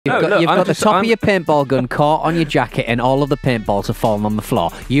You've got the top of your paintball gun caught on your jacket and all of the paintballs have fallen on the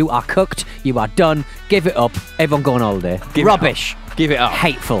floor. You are cooked. You are done. Give it up. Everyone go on holiday. Rubbish. Give it up.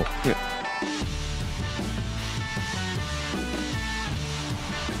 Hateful. Yeah.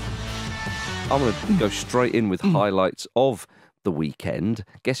 I'm going to go straight in with highlights of the weekend.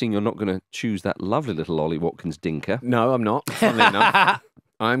 Guessing you're not going to choose that lovely little Ollie Watkins dinker. No, I'm not. Funnily enough.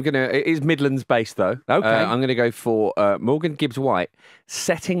 It is Midlands based though. Okay. I'm going to go for Morgan Gibbs-White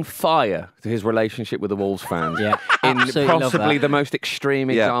setting fire to his relationship with the Wolves fans. Yeah, in absolutely possibly the most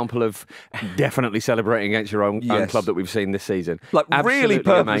extreme example of definitely celebrating against your own club that we've seen this season. Like Absolutely really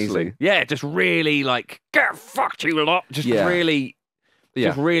purposely. amazing. Yeah, just really like get fucked you lot. Just really.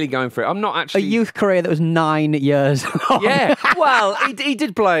 Just really going for it. I'm not actually... A youth career that was 9 years long. Yeah. Well, he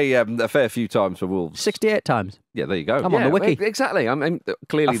did play a fair few times for Wolves. 68 times. Yeah, there you go. I'm on the wiki. Exactly. I'm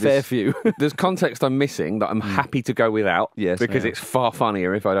clearly A fair few. There's context I'm missing that I'm happy to go without. Yes. Because it's far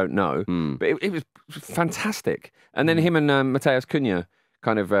funnier if I don't know. But it was fantastic. And then him and Matheus Cunha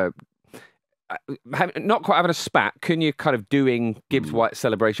kind of... not quite having a spat, Cunha kind of doing Gibbs-White's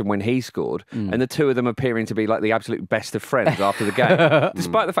celebration when he scored, and the two of them appearing to be like the absolute best of friends after the game.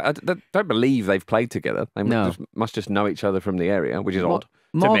 Despite the fact, I don't believe they've played together. They must just know each other from the area, which is odd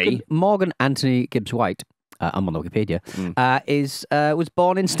to me. Morgan Anthony Gibbs-White, I'm on the Wikipedia, was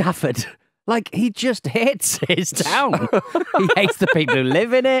born in Stafford. Like, he just hates his town. He hates the people who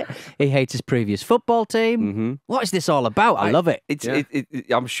live in it. He hates his previous football team. What is this all about? I love it.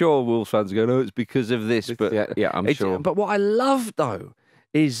 I'm sure Wolves fans are going, it's because of this. But I'm sure. But what I love, though,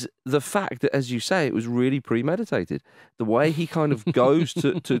 is the fact that, as you say, it was really premeditated. The way he kind of goes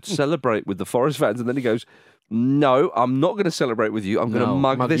to celebrate with the Forest fans, and then he goes, no, I'm not going to celebrate with you. I'm going to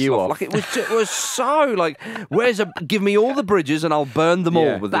mug this you off. Like it was so like, give me all the bridges and I'll burn them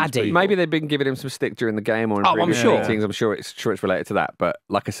all with these people. Maybe they've been giving him some stick during the game or in previous meetings. I'm sure it's related to that. But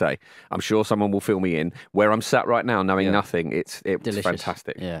like I say, I'm sure someone will fill me in. Where I'm sat right now, knowing nothing, it was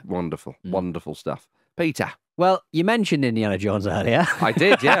fantastic. Yeah. Wonderful, wonderful stuff. Peter. Well, you mentioned Indiana Jones earlier. I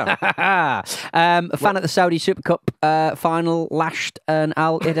did, yeah. A fan at the Saudi Super Cup final lashed an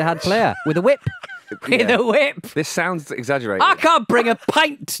Al Ittihad player with a whip. With a whip. This sounds exaggerated. I can't bring a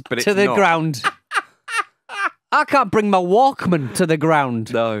pint to the ground. I can't bring my Walkman to the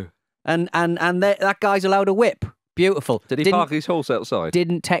ground. No. And that guy's allowed a whip. Beautiful. Did he park his horse outside?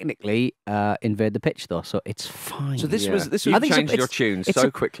 Didn't technically invade the pitch though, so it's fine. So this was. You changed your tune so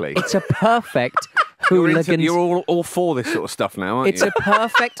quickly. It's a perfect hooligans. You're all for this sort of stuff now, aren't you? It's a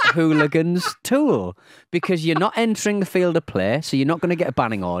perfect hooligans tool because you're not entering the field of play, so you're not going to get a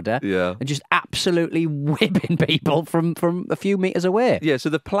banning order. Yeah. And just absolutely whipping people from a few metres away. Yeah, so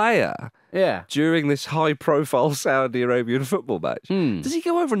the player during this high-profile Saudi Arabian football match, does he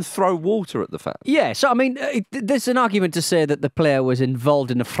go over and throw water at the fans? Yeah, so I mean, there's an argument to say that the player was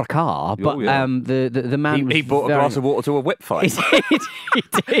involved in a fracas, but the man he brought a glass of water to a whip fight. he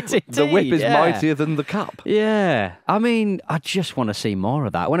did indeed. The whip is mightier than the cup. Yeah, I mean, I just want to see more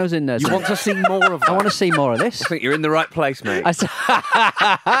of that. When I was in, you want to see more of that? I want to see more of this. I think you're in the right place, mate. I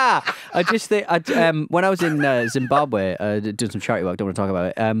just think when I was in Zimbabwe doing some charity work, don't want to talk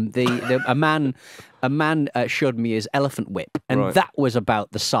about it. A man showed me his elephant whip, and that was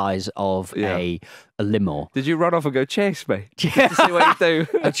about the size of a limo. Did you run off and go, chase me? Yeah. To see what you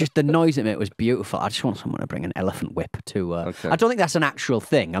do? Just the noise of it was beautiful. I just want someone to bring an elephant whip to... I don't think that's an actual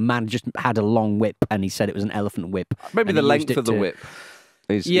thing. A man just had a long whip, and he said it was an elephant whip. Maybe the length of the whip.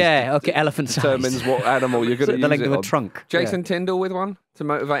 Elephant size. Determines what animal you're going to use the length of a trunk. Jason Tyndall with one to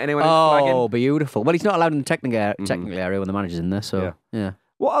motivate anyone. Oh, beautiful. Well, he's not allowed in the technical area when the manager's in there, so yeah.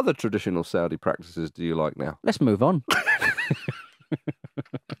 What other traditional Saudi practices do you like now? Let's move on.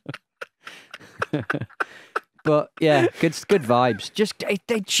 But yeah, good vibes.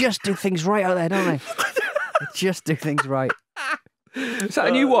 They just do things right out there, don't they? They just do things right. Is that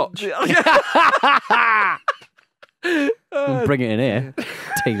a new watch? Bring it in here.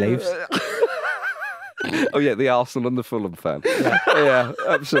 Tea leaves. Oh yeah, the Arsenal and the Fulham fan. Yeah,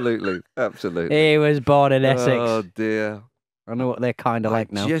 absolutely. He was born in Essex. Oh dear. I know what they're kind of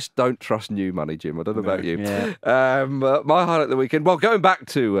like now. Just don't trust new money, Jim. I don't know about you. Yeah. My highlight of the weekend. Well, going back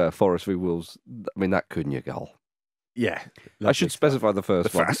to Forest v Wolves. I mean, that Cunha goal. Yeah. I should specify the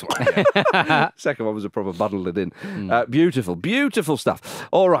first one. Yeah. Second one was a proper muddle it in. Beautiful stuff.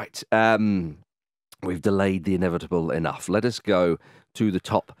 All right. We've delayed the inevitable enough. Let us go to the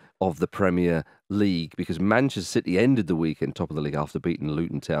top of the Premier League because Manchester City ended the weekend top of the league after beating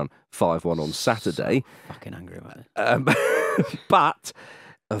Luton Town 5-1 on Saturday. So fucking angry about it. But,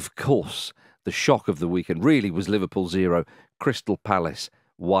 of course, the shock of the weekend really was Liverpool 0, Crystal Palace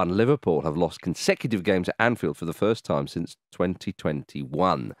Liverpool have lost consecutive games at Anfield for the first time since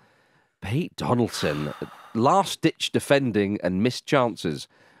 2021. Pete Donaldson, last-ditch defending and missed chances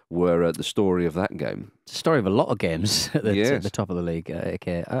were the story of that game. It's the story of a lot of games at the top of the league,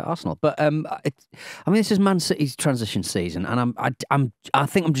 aka Arsenal. But this is Man City's transition season, and I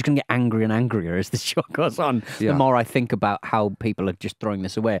think I'm just going to get angrier and angrier as the show goes on. The more I think about how people are just throwing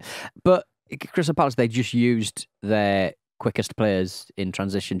this away. But Crystal Palace, they just used their quickest players in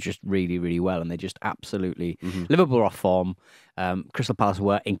transition just really, really well, and they just absolutely Liverpool were off form. Crystal Palace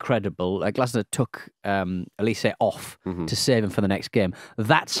were incredible. Like Glasner took Elise off to save him for the next game.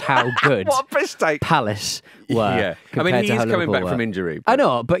 That's how good what a piss take. Palace were. Yeah, I mean, he's coming back from injury. I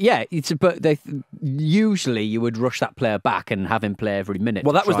know, but yeah, usually you would rush that player back and have him play every minute.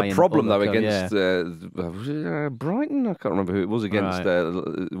 Well, that was the problem though against Brighton. I can't remember who it was against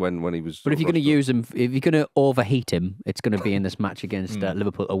when he was. But if you're going to use him, if you're going to overheat him, it's going to be in this match against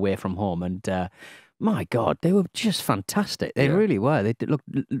Liverpool away from home. And my God, they were just fantastic. They really were. They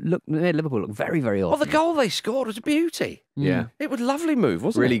made Liverpool look very, very awesome. Well, the goal they scored was a beauty. Yeah. It was a lovely move,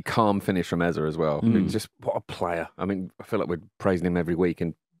 wasn't it? Really calm finish from Eza as well. I mean, just what a player. I mean, I feel like we're praising him every week,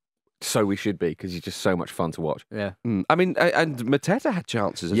 and so we should be, because he's just so much fun to watch. Yeah. I mean, and Mateta had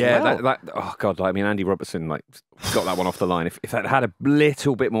chances as well. Yeah, oh God, I mean, Andy Robertson got that one off the line. If that had a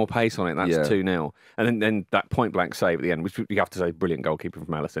little bit more pace on it, that's 2-0. And then that point-blank save at the end, which you have to say, brilliant goalkeeper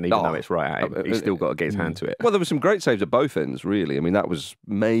from Alisson, even though it's right at him, he's still got to get his hand to it. Well, there were some great saves at both ends, really. I mean, that was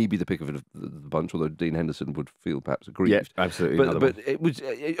maybe the pick of the bunch, although Dean Henderson would feel perhaps aggrieved. Yeah, absolutely. But it was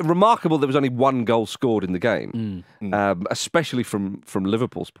remarkable there was only one goal scored in the game, especially from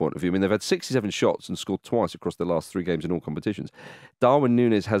Liverpool's point of view. I mean, they've had 67 shots and scored twice across their last 3 games in all competitions. Darwin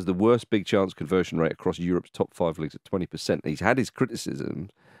Núñez has the worst big chance conversion rate across Europe's top 5 leagues at 20%. He's had his criticism,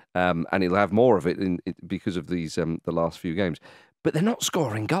 and he'll have more of it because of these the last few games. But they're not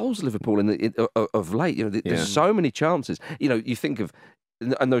scoring goals, Liverpool, of late. You know, there's so many chances. You know, you think of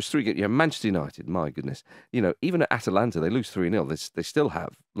and those 3 games. You know, Manchester United, my goodness. You know, even at Atalanta, they lose 3-0. They still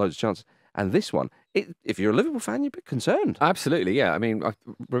have loads of chances. And this one, if you're a Liverpool fan, you're a bit concerned. Absolutely, yeah. I mean, I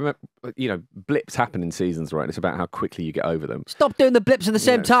remember, blips happen in seasons, right? It's about how quickly you get over them. Stop doing the blips at the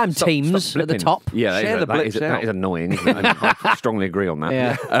same time, teams at the top. Yeah, that is annoying. Isn't it? I strongly agree on that.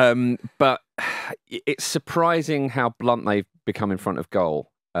 Yeah. But it's surprising how blunt they've become in front of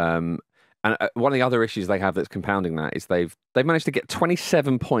goal. And one of the other issues they have that's compounding that is they've managed to get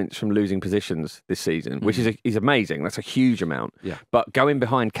 27 points from losing positions this season, which is amazing. That's a huge amount. Yeah. But going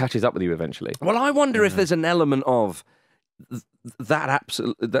behind catches up with you eventually. Well, I wonder if there's an element of that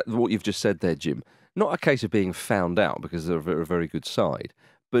what you've just said there, Jim. Not a case of being found out because they're a very good side.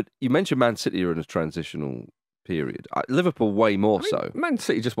 But you mentioned Man City are in a transitional period. Liverpool way more so. Man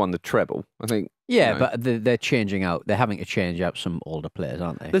City just won the treble, I think. Yeah, but they're changing out. They're having to change out some older players,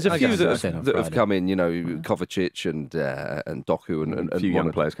 aren't they? There's a few that have come in. You know, Kovacic and Doku and a few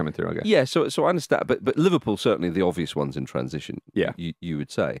young players coming through, I guess. Yeah, so I understand. But Liverpool certainly the obvious ones in transition. Yeah, you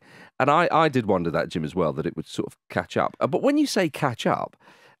would say. And I did wonder that, Jim, as well, that it would sort of catch up. But when you say catch up,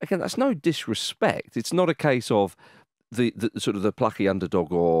 again, that's no disrespect. It's not a case of the sort of the plucky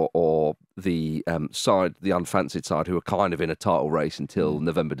underdog or the side, the unfancied side, who are kind of in a title race until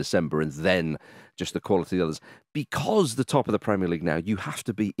November, December, and then just the quality of the others. Because the top of the Premier League now, you have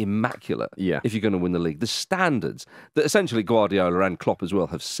to be immaculate if you're going to win the league. The standards that essentially Guardiola and Klopp as well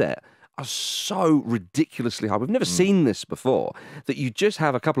have set are so ridiculously high. We've never seen this before, that you just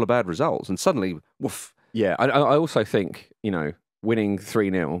have a couple of bad results and suddenly, woof. Yeah, I also think, winning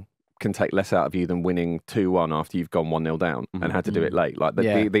 3-0 can take less out of you than winning 2-1 after you've gone 1-0 down and had to do it late. Like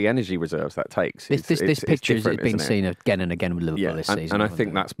the energy reserves that takes. This picture has been seen again and again with Liverpool this season. And I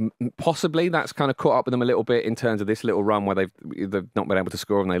think that's kind of caught up with them a little bit in terms of this little run where they've not been able to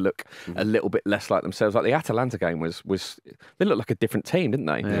score and they look a little bit less like themselves. Like the Atalanta game was they looked like a different team, didn't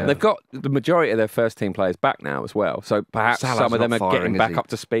they? Yeah. They've got the majority of their first team players back now as well. So perhaps Salah's some of them are getting back he? up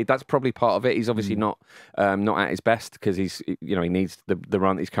to speed. That's probably part of it. He's obviously not at his best because he needs the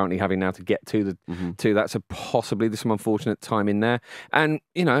run that he's currently having now to get to that. So possibly there's some unfortunate time in there. And,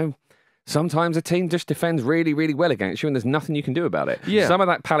 sometimes a team just defends really, really well against you and there's nothing you can do about it. Yeah. Some of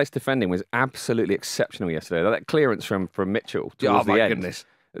that Palace defending was absolutely exceptional yesterday. That clearance from Mitchell towards the end. Goodness.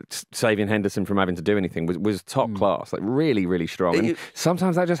 Saving Henderson from having to do anything was top class, like really, really strong. And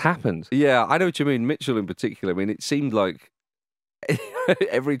sometimes that just happens. Yeah, I know what you mean. Mitchell in particular, I mean, it seemed like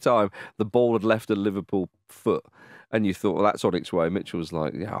every time the ball had left a Liverpool foot, and you thought, well, that's on its way. Mitchell was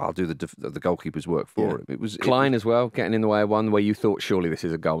like, yeah, I'll do the goalkeeper's work for him. It was Klein as well, getting in the way of one where you thought, surely this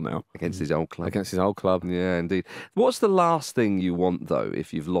is a goal now. Against his old club. Yeah, indeed. What's the last thing you want, though,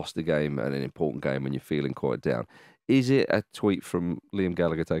 if you've lost a game and an important game and you're feeling quite down? Is it a tweet from Liam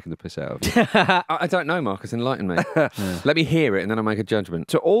Gallagher taking the piss out of you? I don't know, Marcus. Enlighten me. Let me hear it, and then I'll make a judgment.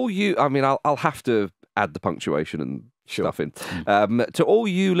 To all you, I mean, I'll have to add the punctuation and stuff in. To all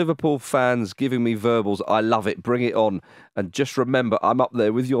you Liverpool fans giving me verbals, I love it. Bring it on. And just remember, I'm up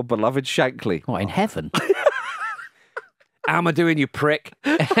there with your beloved Shankly. What, in heaven? How am I doing, you prick?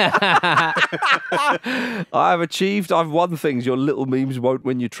 I've won things your little memes won't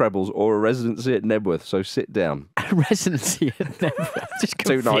win you trebles or a residency at Nebworth, so sit down. A residency at Nebworth. Just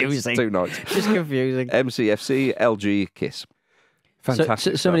confusing. 2 nights. Just confusing. MCFC, LG, Kiss.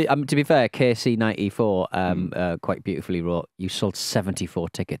 Fantastic. So somebody, to be fair, KC94 quite beautifully wrote, you sold 74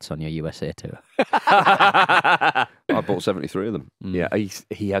 tickets on your USA tour. I bought 73 of them. Yeah,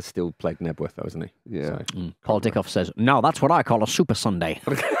 he has still played Nebworth, though, hasn't he? Yeah. So. Paul Dickoff says, no, that's what I call a Super Sunday.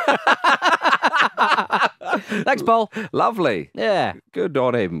 Thanks, Paul. Lovely. Yeah. Good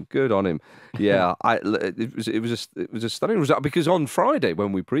on him. Good on him. Yeah, it was a stunning result because on Friday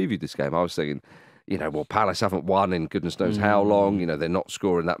when we previewed this game, I was thinking, well, Palace haven't won in goodness knows how long. They're not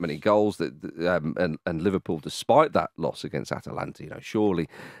scoring that many goals. And Liverpool, despite that loss against Atalanta, surely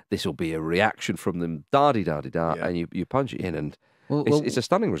this will be a reaction from them. Da-di-da-di-da. Yeah. And you punch it in, and it's a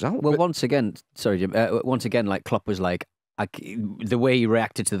stunning result. Well, once again, sorry, Jim. Once again, like Klopp was like, the way he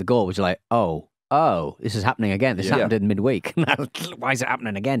reacted to the goal was like, oh, this is happening again. This happened in midweek. Why is it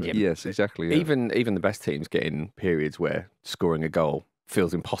happening again, Jim? Yes, exactly. Yeah. Even the best teams get in periods where scoring a goal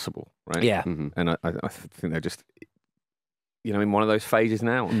feels impossible, right? Yeah. Mm-hmm. And I think they're just, in one of those phases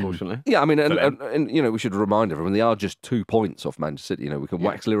now, unfortunately. Yeah, I mean, and we should remind everyone, they are just 2 points off Manchester City. We can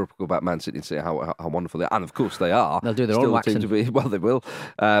wax Liverpool about Man City and say how wonderful they are. And of course they are. They'll do their still own waxing. Team to be, well, they will.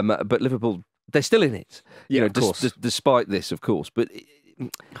 But Liverpool, they're still in it. Of course. Despite this, of course. But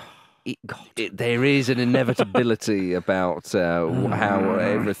there is an inevitability about how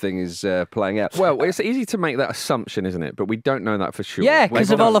everything is playing out. Well, it's easy to make that assumption, isn't it? But we don't know that for sure. Yeah, because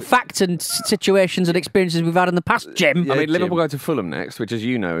of all the facts and situations and experiences we've had in the past, Jim. Yeah, I mean, Liverpool go to Fulham next, which, as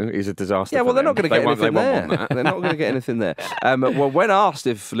you know, is a disaster. Yeah, well, they're not going to get anything there. Want that. They're not going to get anything there. Well, when asked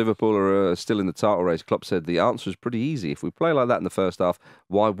if Liverpool are still in the title race, Klopp said the answer is pretty easy. If we play like that in the first half,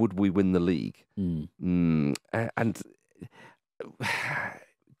 why would we win the league? And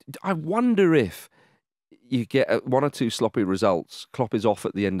I wonder if you get 1 or 2 sloppy results, Klopp is off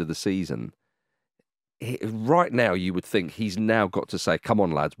at the end of the season. Right now, you would think he's now got to say, come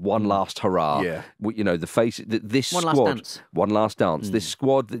on, lads, one last hurrah. Yeah. This One squad, last dance. one last dance. This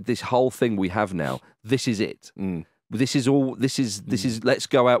squad, this whole thing we have now, this is it. This is all. This is. Let's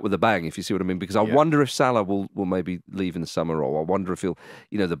go out with a bang, if you see what I mean. Because I wonder if Salah will maybe leave in the summer, or I wonder if he'll,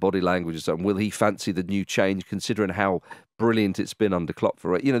 the body language and so on. Will he fancy the new change, considering how brilliant it's been under Klopp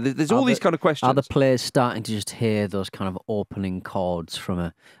for it? There's all these kind of questions. Are the players starting to just hear those kind of opening chords from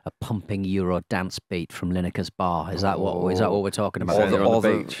a pumping Euro dance beat from Lineker's bar? Is that what we're talking about? On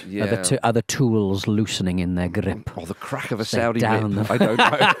the beach. Yeah. Are the tools loosening in their grip? Or the crack of a Stay Saudi down whip. I don't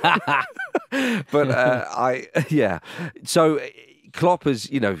know. But So Klopp is,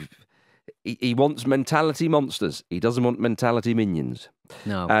 he wants mentality monsters. He doesn't want mentality minions.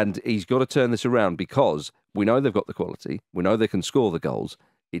 No. And he's got to turn this around because we know they've got the quality. We know they can score the goals.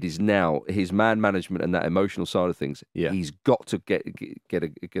 It is now his man management and that emotional side of things. Yeah. He's got to get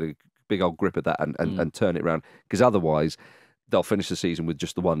a big old grip of that and turn it around, because otherwise they'll finish the season with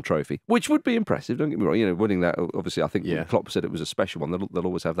just the one trophy, which would be impressive. Don't get me wrong. Winning that, obviously, I think Klopp said it was a special one. They'll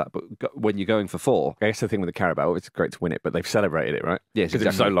always have that. But when you're going for 4, I guess the thing with the Carabao, it's great to win it, but they've celebrated it, right? Yes, because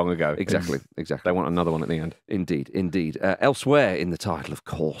it's so long ago. Exactly. They want another one at the end. Indeed. Elsewhere in the title, of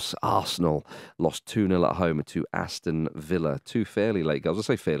course, Arsenal lost 2-0 at home to Aston Villa. 2 fairly late goals. I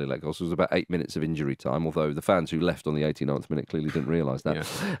say fairly late goals. It was about 8 minutes of injury time, although the fans who left on the 89th minute clearly didn't realise that.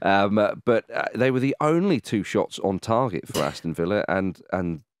 Yeah. But they were the only 2 shots on target for Aston Villa, and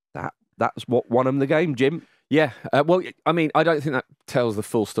that's what won them the game, Jim. Yeah. Well, I mean, I don't think that tells the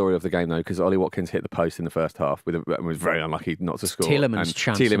full story of the game, though, because Ollie Watkins hit the post in the first half and was very unlucky not to score. Tielemans'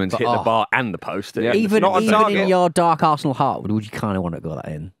 chance. Tielemans hit the bar and the post. Yeah. Even not on target. in your dark Arsenal heart, would you kind of want to go that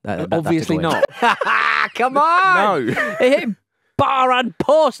in? Obviously not. Come on! No. It hit bar and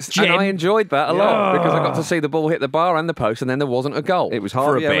post, Jim. And I enjoyed that a lot because I got to see the ball hit the bar and the post, and then there wasn't a goal. It was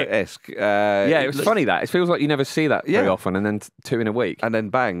for a bit. Harvey-esque. Yeah, it was funny that. It feels like you never see that very often, and then 2 in a week. And then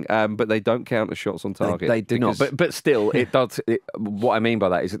bang. But they don't count as shots on target. They do not. But still, it does. What I mean by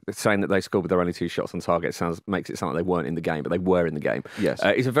that is saying that they scored with their only 2 shots on target makes it sound like they weren't in the game, but they were in the game. Yes.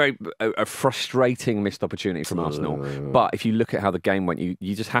 It's a very frustrating missed opportunity from Arsenal. But if you look at how the game went,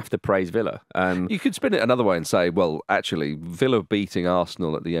 you just have to praise Villa. You could spin it another way and say, well, actually, Villa beating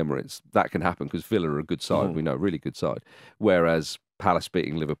Arsenal at the Emirates, that can happen because Villa are a good side. We know, really good side. Whereas Palace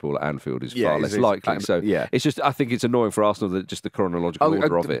beating Liverpool at Anfield is Yeah, far less it's- likely. So yeah. it's just, I think it's annoying for Arsenal that just the chronological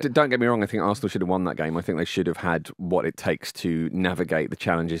order of it. Don't get me wrong, I think Arsenal should have won that game. I think they should have had what it takes to navigate the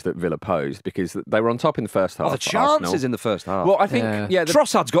challenges that Villa posed, because they were on top in the first half. The chances Arsenal. in the first half. Well, I think,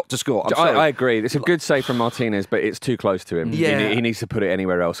 Trossard's got to score. I'm sorry. I agree. It's a good save from Martinez, but it's too close to him. Yeah. He needs to put it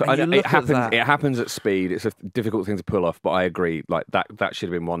anywhere else. And you look It at happens. that. It happens at speed. It's a difficult thing to pull off, but I agree. Like that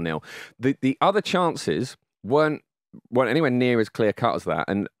should have been 1-0. The other chances weren't anywhere near as clear cut as that,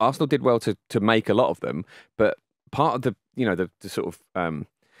 and Arsenal did well to make a lot of them. But part of the sort of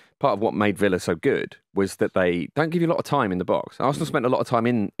part of what made Villa so good was that they don't give you a lot of time in the box. Arsenal spent a lot of time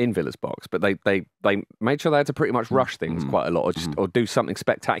in Villa's box, but they made sure they had to pretty much rush things quite a lot, or do something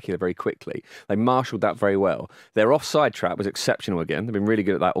spectacular very quickly. They marshalled that very well. Their offside trap was exceptional again. They've been really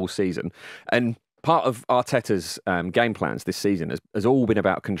good at that all season, and part of Arteta's game plans this season has all been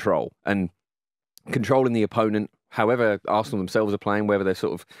about control and controlling the opponent. However Arsenal themselves are playing, whether they're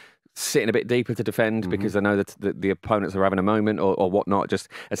sort of sitting a bit deeper to defend because they know that the opponents are having a moment or whatnot, just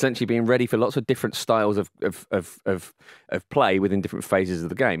essentially being ready for lots of different styles of play within different phases of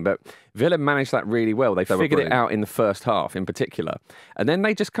the game. But Villa managed that really well. They figured it out in the first half in particular. And then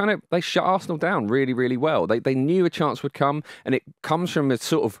they just they shut Arsenal down really, really well. They knew a chance would come, and it comes from a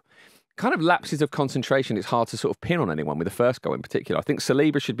sort of kind of lapses of concentration. It's hard to sort of pin on anyone with the first goal in particular. I think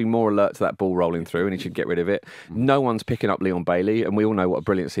Saliba should be more alert to that ball rolling through, and he should get rid of it. No one's picking up Leon Bailey, and we all know what a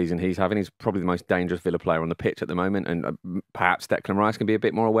brilliant season he's having. He's probably the most dangerous Villa player on the pitch at the moment, and perhaps Declan Rice can be a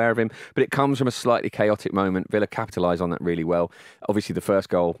bit more aware of him. But it comes from a slightly chaotic moment. Villa capitalise on that really well. Obviously, the first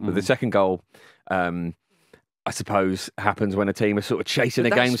goal, but the second goal, I suppose, happens when a team is sort of chasing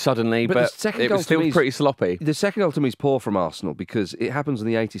a game suddenly, but the second it goal was to me still is- pretty sloppy. The second goal to me is poor from Arsenal because it happens in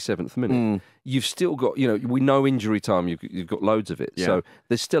the 87th minute. You've still got, we know injury time, you've got loads of it. Yeah. So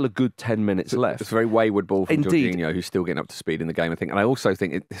there's still a good 10 minutes left. It's a very wayward ball from Indeed. Jorginho, who's still getting up to speed in the game, I think. And I also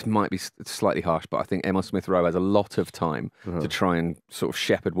think this might be slightly harsh, but I think Emil Smith-Rowe has a lot of time to try and sort of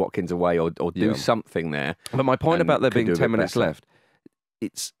shepherd Watkins away or do something there. But my point and about there could do being a 10 bit minutes better. left,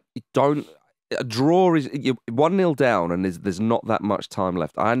 a draw is, you're 1-0 down and there's not that much time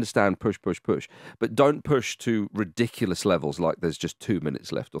left. I understand push, but don't push to ridiculous levels like there's just 2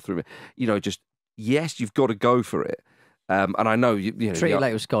 minutes left or 3 minutes. Yes, you've got to go for it. And I know Treat it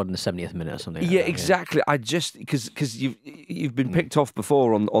like it was scored in the 70th minute or something. Yeah, exactly. I just because you've been picked off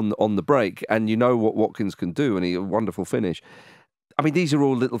before on the break, and you know what Watkins can do, and a wonderful finish. I mean, these are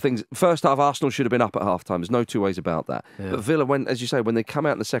all little things. First half, Arsenal should have been up at half time. There's no two ways about that. Yeah. But Villa, when they come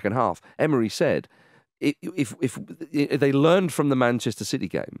out in the second half, Emery said, if they learned from the Manchester City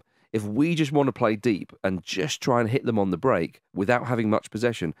game, if we just want to play deep and just try and hit them on the break without having much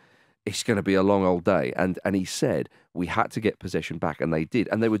possession, it's going to be a long old day. And he said we had to get possession back, and they did.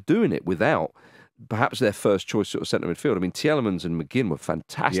 And they were doing it without perhaps their first choice sort of centre midfield. I mean, Tielemans and McGinn were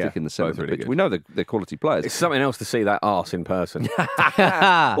fantastic in the centre of the really pitch. good. We know they're quality players. It's something else to see that arse in person.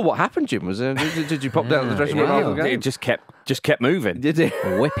 Well, what happened, Jim? Did you pop down to the dressing room after the game? It just kept moving. Did it?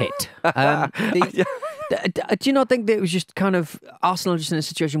 Whip it. Do you not think that it was just kind of Arsenal just in a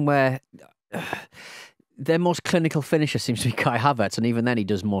situation where their most clinical finisher seems to be Kai Havertz, and even then he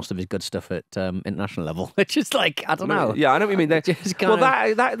does most of his good stuff at international level. It's just like, I don't know. Yeah, I know what you mean. That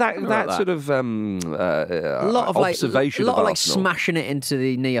that. sort of A lot of observation a lot of like Arsenal. smashing it into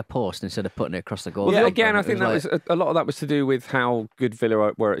the near post instead of putting it across the goal. Yeah, line. again, I It think that was a lot of that was to do with how good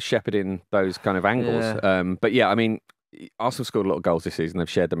Villa were at shepherding those kind of angles. Yeah. But yeah, I mean, Arsenal scored a lot of goals this season. They've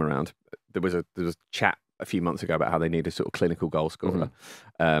shared them around. There was chat a few months ago about how they need a sort of clinical goal scorer.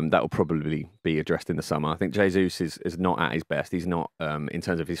 That will probably be addressed in the summer. I think Jesus is not at his best. He's not in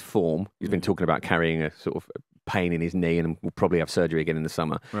terms of his form. He's been talking about carrying a sort of pain in his knee and will probably have surgery again in the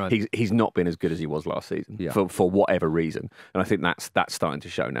summer. Right. He's not been as good as he was last season for whatever reason, and I think that's starting to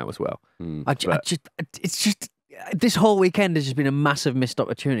show now as well. It's just this whole weekend has just been a massive missed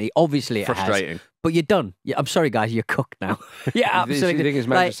opportunity. Obviously, it Frustrating. has, but you're done. Yeah, I'm sorry, guys, you're cooked now. Yeah, You absolutely. think it's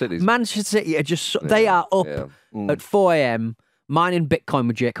Manchester City's? Manchester City are just they are up at 4 a.m. mining Bitcoin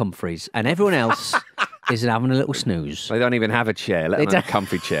with Jake Humphries, and everyone else is having a little snooze. They don't even have a chair, let alone a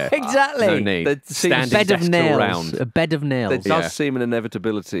comfy chair. Exactly. No need. There seems- Standing Bed of desks all nails. round. A bed of nails. There does seem an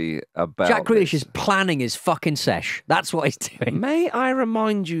inevitability about Jack Grealish this. is planning his fucking sesh. That's what he's doing. May I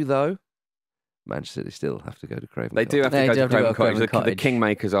remind you, though, Manchester City still have to go to Craven They do Cottage. have to They go do to have to go Craven to Cottage. Craven The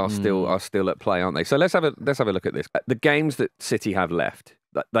Kingmakers are still at play, aren't they? So let's have a look at this. The games that City have left,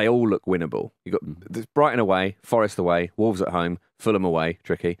 they all look winnable. You got there's Brighton away, Forest away, Wolves at home, Fulham away,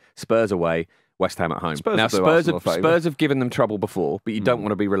 tricky, Spurs away, West Ham at home. Spurs Now will do Arsenal a favour. Spurs have given them trouble before, but you don't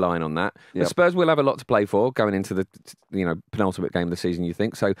want to be relying on that. Yep. The Spurs will have a lot to play for going into the penultimate game of the season. You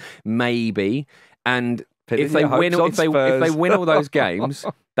think so? Maybe. And Pinning if they your win, hopes on if they Spurs. win all those games,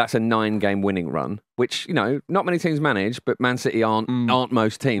 that's a 9-game winning run. Which not many teams manage, but Man City aren't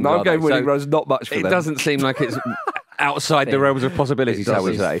most teams. 9-game winning So run's not much for it them. doesn't seem like it's outside the realms of possibilities, shall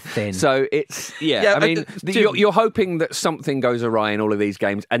we say? Thin. So it's Yeah, I mean, Jim- you're hoping that something goes awry in all of these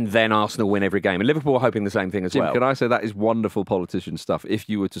games, and then Arsenal win every game, and Liverpool are hoping the same thing as Jim, well. can I say that is wonderful politician stuff? If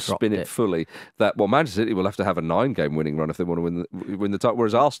you were to spin it fully, that Manchester City will have to have a 9-game winning run if they want to win the title.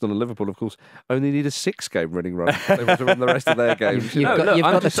 Whereas Arsenal and Liverpool, of course, only need a 6-game winning run. If they want to win the rest of their games. You've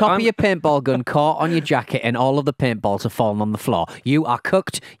got the top of your paintball gun caught on your jacket, and all of the paintballs have fallen on the floor. You are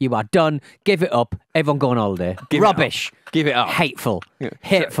cooked. You are done. Give it up. Everyone go on holiday. Rubbish. Give it up. Hateful.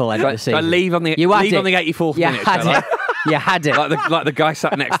 Hateful end of the season. I leave on the You had leave it. on the 84th You minute. had shall I? it. You had it. Like the guy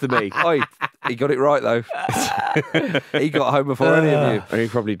sat next to me. Oi, he got it right though. He got home before any of you. He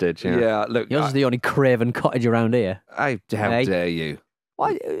probably did. Yeah, look, Yours is the only Craven cottage around here. how Hey. dare you?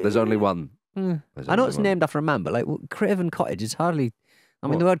 Why? There's only one. There's I know only it's one. named after a man, but like Craven Cottage is hardly. I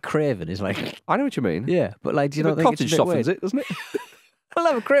mean, the word Craven is like, I know what you mean. yeah, but like, do you The not think cottage it's a bit softens weird? it, doesn't it?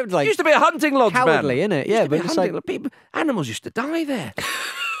 Well, no, Craven's like It used to be a hunting lodge, cowardly, man. innit? Used Yeah, to be but a it's hunting like lodge. Animals used to die there.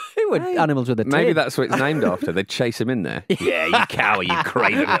 who were animals with a tail? Maybe that's what it's named after. They'd chase him in there. Yeah, you cow, you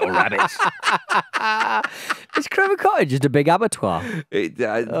craven little rabbits. Is Craven Cottage just a big abattoir?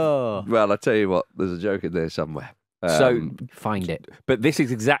 Well, I tell you what, there's a joke in there somewhere. So, Find it. but this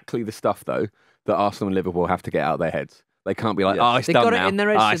is exactly the stuff, though, that Arsenal and Liverpool have to get out of their heads. They can't be like, Yes. oh, it's They done got it now. in their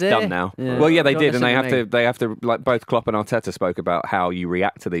heads Oh, it's today. done now. Yeah. Well, yeah, they Don't did, and listen to me. they have to, like both Klopp and Arteta spoke about how you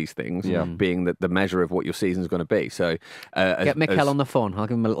react to these things, Yeah. being the measure of what your season's going to be. So, Get Mikel on the phone. I'll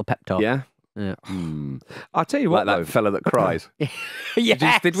give him a little pep talk. Yeah, Yeah. I'll tell you like what, that fella that cries.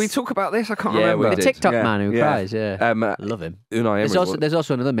 Yes. Did we talk about this? I can't Yeah, remember. we The did. TikTok Yeah. man who Yeah. cries, yeah. though. Love him. Unai Emery. There's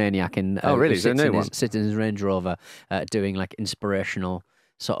also another maniac in Oh, really? who Is there a sits new in one? sits in his Range Rover doing like inspirational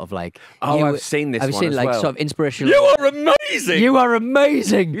sort of like I've seen this Have you one seen as like well. sort of inspirational You are amazing. You are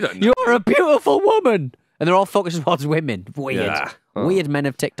amazing. You don't know. You are a beautiful woman. And they're all focused towards women. Weird. Yeah. Weird men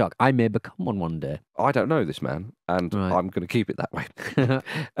of TikTok. I may become one day. I don't know this man, and Right. I'm going to keep it that way.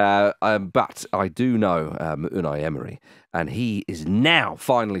 But I do know Unai Emery, and he is now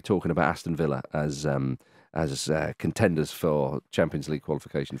finally talking about Aston Villa as contenders for Champions League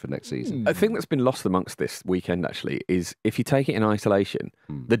qualification for next season. A thing that's been lost amongst this weekend, actually, is if you take it in isolation,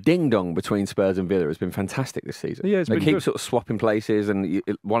 the ding-dong between Spurs and Villa has been fantastic this season. Yeah, it's they been keep good. sort of swapping places, and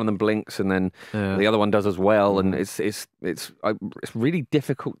one of them blinks, and then the other one does as well, and it's really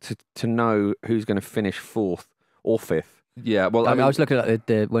difficult to know who's going to finish fourth or fifth. Yeah, well, I was looking at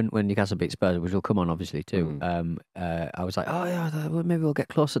the when Newcastle beat Spurs, which will come on obviously too. I was like, oh yeah, maybe we'll get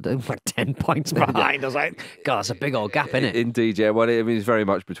closer to like 10 points behind. I was like, God, that's a big old gap, isn't it? Indeed, yeah. Well, I mean, it's very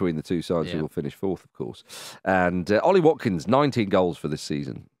much between the two sides who will finish fourth, of course. And Ollie Watkins, 19 goals for this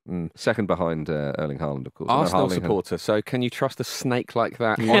season. Second behind Erling Haaland, of course. I know Arsenal Haaland- supporter, so can you trust a snake like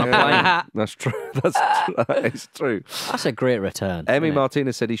that on a plane? That's true. It's true. That's a great return. Emi isn't it?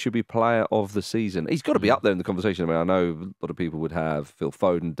 Martinez said he should be player of the season. He's got to be up there in the conversation. I mean, I know a lot of people would have Phil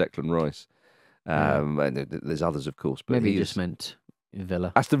Foden, Declan Rice, and there's others, of course. But Maybe he he is just meant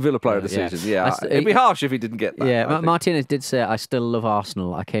Villa. Aston Villa player of the Yeah. season. Yeah, That's- it'd be harsh if he didn't get that. Yeah, I think. Martinez did say, I still love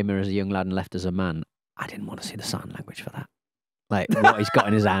Arsenal. I came here as a young lad and left as a man. I didn't want to see the sign language for that. Like what he's got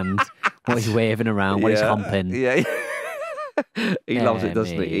in his hand, what he's waving around, what he's humping. Yeah. He loves it,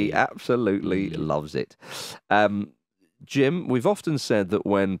 doesn't he? He absolutely loves it. Jim, we've often said that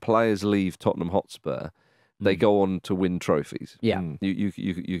when players leave Tottenham Hotspur, they go on to win trophies. Yeah. You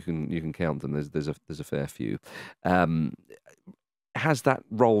can count them. There's a fair few. Has that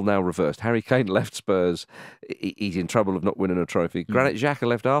role now reversed? Harry Kane left Spurs. He's in trouble of not winning a trophy. Granit Xhaka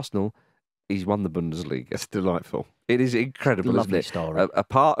left Arsenal. He's won the Bundesliga. It's delightful. It is incredible, Lovely isn't it? story.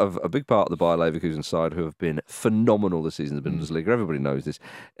 A big part of the Bayer Leverkusen side who have been phenomenal this season in the Bundesliga. Everybody knows this.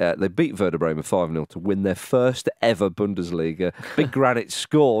 They beat Werder Bremen 5-0 to win their first ever Bundesliga. Big Granit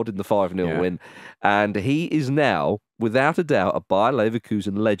scored in the 5-0 win. And he is now, without a doubt, a Bayer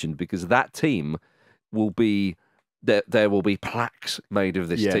Leverkusen legend because that team will be... There will be plaques made of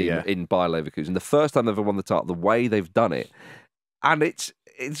this team in Bayer Leverkusen. The first time they've ever won the title, the way they've done it. And it's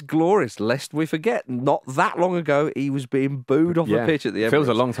glorious, lest we forget. Not that long ago, he was being booed off the pitch at the Emirates. Feels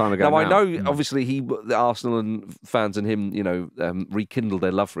a long time ago. Now, I know, obviously, the Arsenal and fans and him, rekindled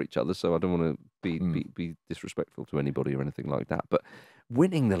their love for each other. So I don't want to be disrespectful to anybody or anything like that. But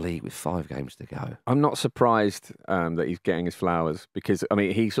winning the league with 5 games to go, I'm not surprised that he's getting his flowers because, I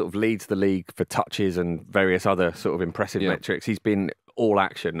mean, he sort of leads the league for touches and various other sort of impressive metrics. He's been all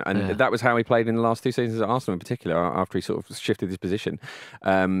action, and that was how he played in the last 2 seasons at Arsenal in particular, after he sort of shifted his position.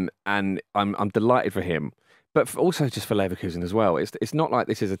 And I'm delighted for him But also just for Leverkusen as well. It's not like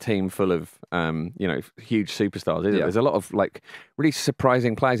this is a team full of huge superstars, is it? Yeah. There's a lot of like really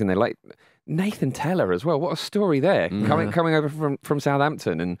surprising players in there, like Nathan Teller as well. What a story there, coming over from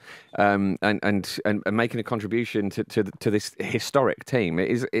Southampton and making a contribution to this historic team. It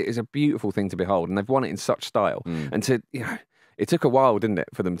is a beautiful thing to behold, and they've won it in such style. And it took a while, didn't it,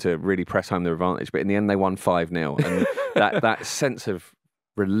 for them to really press home their advantage, but in the end they won 5-0, and that sense of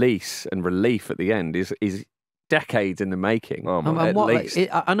release and relief at the end is decades in the making. At least.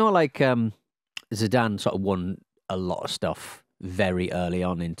 I know, Zidane sort of won a lot of stuff very early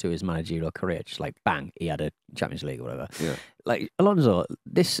on into his managerial career. Just like bang, he had a Champions League or whatever. Yeah. Like Alonso,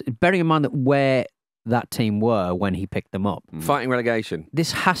 bearing in mind that where that team were when he picked them up, Fighting relegation.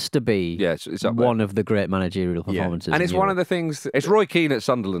 this has to be it's up there. one of the great managerial performances. And it's one of the things. It's Roy Keane at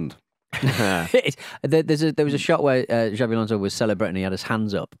Sunderland. There was a shot where Xabi Alonso was celebrating. He had his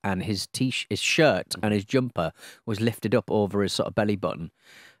hands up, and his shirt and his jumper was lifted up over his sort of belly button.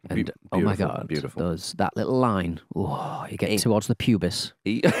 And oh my God, beautiful. There's that little line. Oh, you get towards the pubis.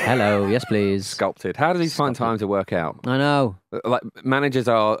 Hello, yes, please. Sculpted. How does he find time to work out? I know. Like managers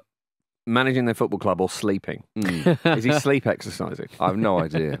are managing their football club or sleeping. Is he sleep exercising? I have no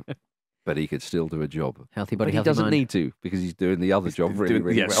idea. But he could still do a job. Healthy body, but he healthy doesn't mind. need to because he's doing the other job really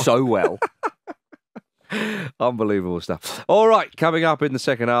well. So well. Unbelievable stuff. All right, coming up in the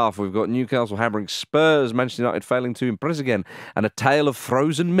second half, we've got Newcastle hammering Spurs, Manchester United failing to impress again, and a tale of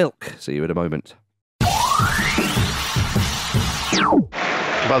frozen milk. See you in a moment.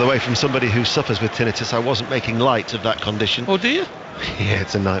 By the way, from somebody who suffers with tinnitus, I wasn't making light of that condition. Oh, do you? Yeah,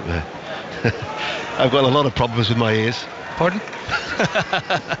 it's a nightmare. I've got a lot of problems with my ears. Pardon?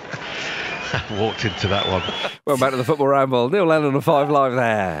 I walked into that one. Well, back to the Football Ramble. Neil Lennon on 5 Live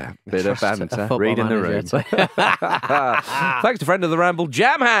there. Bit of banter. Reading the room. Thanks to friend of the Ramble,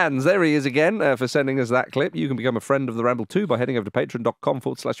 Jam Hands. There he is again for sending us that clip. You can become a friend of the Ramble too by heading over to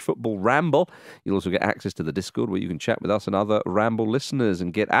patreon.com/Football Ramble. You'll also get access to the Discord where you can chat with us and other Ramble listeners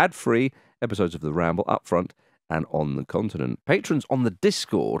and get ad-free episodes of the Ramble up front and on the continent. Patrons on the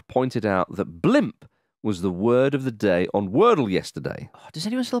Discord pointed out that blimp was the word of the day on Wordle yesterday. Oh, does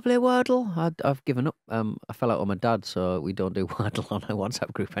anyone still play Wordle? I've given up. I fell out with my dad, so we don't do Wordle on our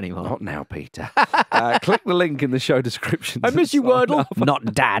WhatsApp group anymore. Not now, Peter. Click the link in the show description. I miss you, Wordle. Not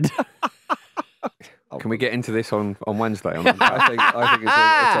Dad. Can we get into this on Wednesday? I think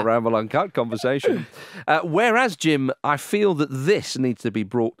it's a Ramble Uncut conversation. Whereas, Jim, I feel that this needs to be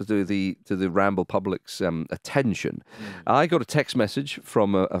brought to the Ramble public's attention. I got a text message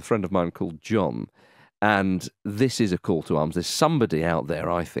from a friend of mine called John, and this is a call to arms. There's somebody out there,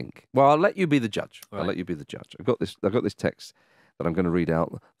 I think. Well, I'll let you be the judge. Right. I'll let you be the judge. I've got this text that I'm going to read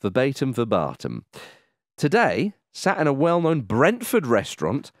out verbatim. Today, sat in a well-known Brentford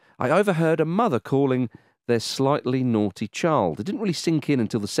restaurant, I overheard a mother calling their slightly naughty child. It didn't really sink in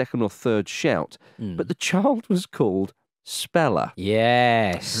until the second or third shout, but the child was called Speller.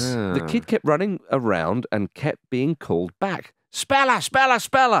 Yes. The kid kept running around and kept being called back. Speller, Speller,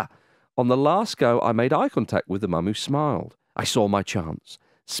 Speller. On the last go, I made eye contact with the mum who smiled. I saw my chance.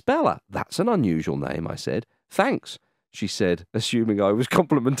 Speller, that's an unusual name, I said. Thanks, she said, assuming I was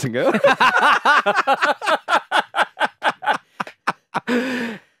complimenting her.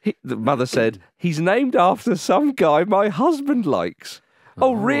 The mother said, he's named after some guy my husband likes.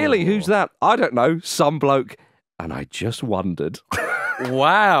 Oh, really? Who's that? I don't know. Some bloke. And I just wondered.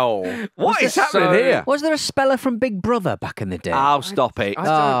 Wow. What is happening here? Was there a speller from Big Brother back in the day? Oh, stop it.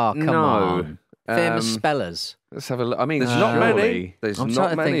 Oh, come know. on. Famous spellers. Let's have a look. I mean, There's not many. surely- There's I'm not trying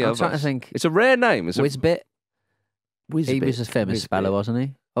to many think. of I'm trying to us. think. It's a rare name. It's a Whizbit. He Whizbit. was a famous Whizbit. speller, wasn't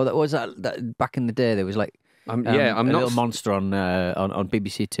he? Oh, that was that back in the day. There was like I'm a not. little monster on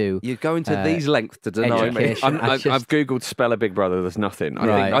BBC Two. You're going to these lengths to deny me. education. I've googled Speller Big Brother. There's nothing.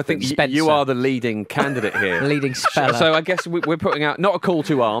 Right. I think Spencer. you are the leading candidate here. Leading speller. So I guess we're putting out not a call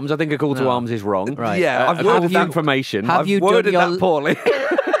to arms. I think a call to No. arms is wrong. Right. Yeah, I've I've worded worded that that information. Have I've you done worded your- that poorly.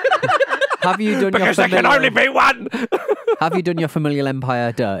 Have you done Because your there can only be one. Have you done your familial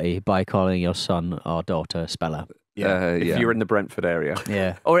empire dirty by calling your son or daughter Speller? If yeah. you're in the Brentford area.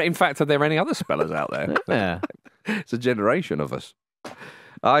 Yeah. Or in fact, are there any other spellers out there? Yeah. It's a generation of us.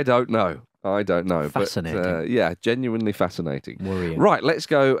 I don't know. Fascinating. But, yeah, genuinely fascinating. Worrying. Right, let's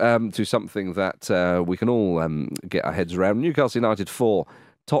go to something that we can all get our heads around. Newcastle United 4,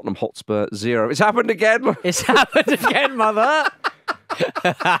 Tottenham Hotspur 0. It's happened again. It's happened again, mother.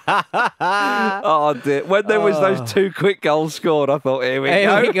 Oh dear! When there was those 2 quick goals scored, I thought, here we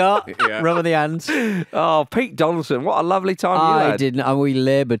go. Rub of the hands. Oh, Pete Donaldson, what a lovely time you I had. didn't, and we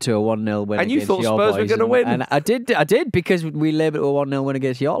laboured to a 1-0 win. And you against thought your Spurs were boys, gonna win. And I did because we laboured to a 1-0 win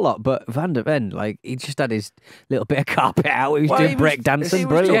against your lot. But Van der Ven, like, he just had his little bit of carpet out. He was doing break dancing. He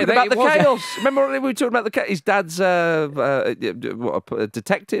was Brilliant. talking about the chaos. Remember we were talking about the chaos? His dad's a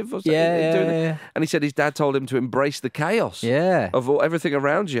detective or something. Yeah. And he said his dad told him to embrace the chaos. Yeah. Of everything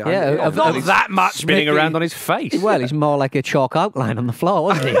around you. Yeah, And not he's that much spinning Mickey. around on his face. Well, he's more like a chalk outline on the floor,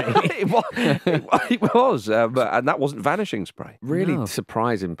 wasn't he? It was, and that wasn't vanishing spray. Really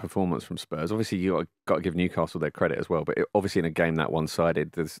surprising performance from Spurs. Obviously, you got to give Newcastle their credit as well. But obviously, in a game that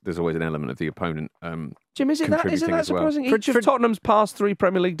one-sided, there's always an element of the opponent. Jim, isn't that as well. surprising? Each of Tottenham's past 3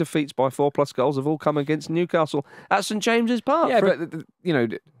 Premier League defeats by 4+ goals have all come against Newcastle at St James's Park. Yeah, but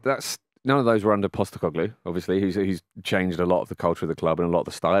that's. None of those were under Postecoglou, obviously, who's changed a lot of the culture of the club and a lot of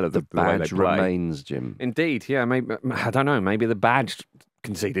the style of the way they badge play. remains, Jim. Indeed, yeah. Maybe I don't know. Maybe the badge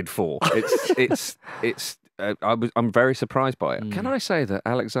conceded 4. I'm very surprised by it. Can I say that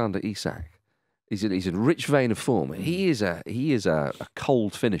Alexander Isak, he's in a rich vein of form. He is a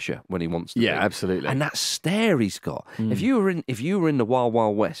cold finisher when he wants to. Yeah, be. absolutely. And that stare he's got. If you were in the Wild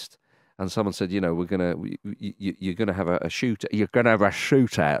Wild West, and someone said, you're gonna have a shoot, you're gonna have a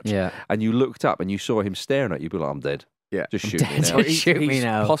shootout, Yeah. and you looked up and you saw him staring at you, you'd be like, I'm dead. Yeah, Just shoot me dead. now. Shoot me he's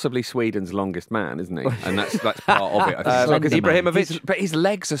now. possibly Sweden's longest man, isn't he? And that's part of it. I think. Ibrahimovic. But his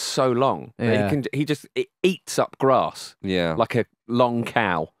legs are so long. Yeah. He eats up grass. Yeah. Like a long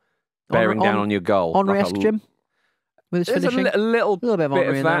cow bearing down on your goal. Henri-esque, Like Jim? With his There's finishing? a little bit of bit Henri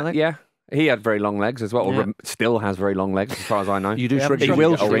of in there, I that. think. Yeah. He had very long legs as well, or Yeah. still has very long legs, as far as I know. You do Yeah, shrink. He shrink-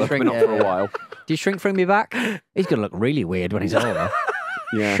 will oh, shrink, shrink, but not for yeah. a while. Do you shrink from your back? He's going to look really weird when he's older.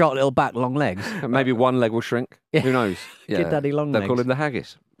 Yeah. Short little back, long legs. Maybe one leg will shrink. Yeah. Who knows? Kid Daddy long They'll legs. call him the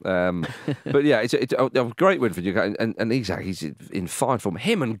haggis. But yeah, it's a great win for Newcastle. And Isak, he's in fine form.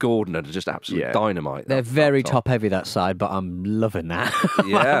 Him and Gordon are just absolute dynamite. They're very top heavy, that side, but I'm loving that.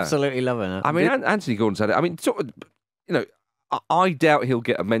 Yeah. I'm absolutely loving it. I mean, Anthony Gordon said it. I mean, I doubt he'll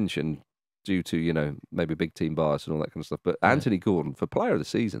get a mention due to, maybe big team bias and all that kind of stuff. But Anthony Gordon, for player of the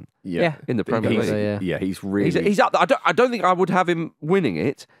season Yeah. in the Premier He's- League, yeah. He's really... he's up there. I don't think I would have him winning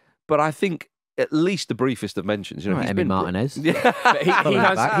it, but I think at least the briefest of mentions. Right, He's Emi been Martinez. Yeah. But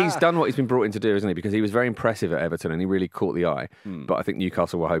back. he's done what he's been brought in to do, isn't he? Because he was very impressive at Everton and he really caught the eye. But I think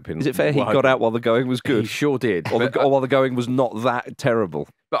Newcastle were hoping... Is it fair he got out while the going was good? He sure did. Or while the going was not that terrible?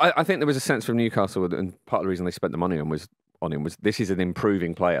 But I think there was a sense from Newcastle, and part of the reason they spent the money on him was this is an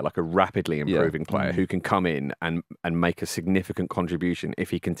improving player, like a rapidly improving player who can come in and make a significant contribution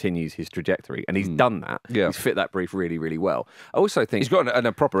if he continues his trajectory. And he's done that. Yeah. He's fit that brief really, really well. I also think He's got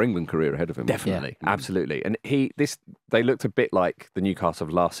a proper England career ahead of him. definitely, absolutely. And they looked a bit like the Newcastle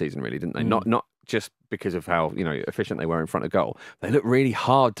of last season, really, didn't they? Not just because of how efficient they were in front of goal. They looked really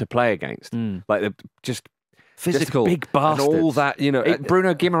hard to play against. Like they're just Physical, big bastards. and all that.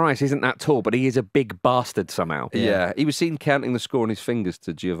 Bruno Guimaraes isn't that tall, but he is a big bastard somehow. Yeah, he was seen counting the score on his fingers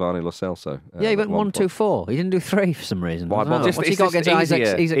to Giovanni Lo Celso. Yeah, he went 1, 2, 4. He didn't do 3 for some reason. Why? I don't know. Just- What's he got against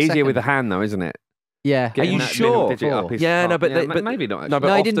Isaac? Easier with the hand, though, isn't it? Yeah. Getting you that sure? middle digit up his Yeah, no, part. but maybe not. no, Actually. but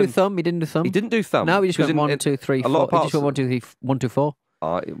No, he didn't do often- thumb. He didn't do thumb. He didn't do thumb. No, he just 'cause went 1, 2, 3, a lot 4. of He just went 1, 2, 3, 1, 2, 4.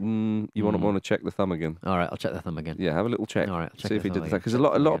 You want to check the thumb again? All right, I'll check the thumb again. Yeah, have a little check. All right, I'll check see if the he did thumb the thumb. Because a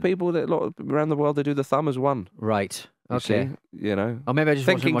again. lot of people, around the world, they do the thumb as one. Right. You Okay. see? Or maybe I just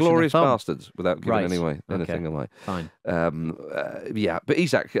Thinking wasn't watching glorious the thumb. bastards without giving Right. anything Okay. away. Fine. Yeah, but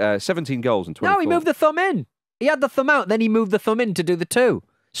Isak, 17 goals in 24. No, he moved the thumb in. He had the thumb out, then he moved the thumb in to do the 2.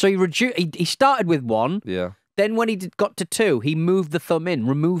 So he started with 1. Yeah. Then when he got to 2, he moved the thumb in,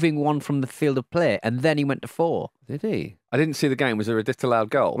 removing 1 from the field of play, and then he went to 4. Did he? I didn't see the game. Was there a disallowed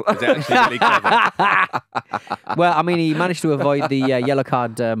goal? Was it actually really clever? Well, I mean, he managed to avoid the yellow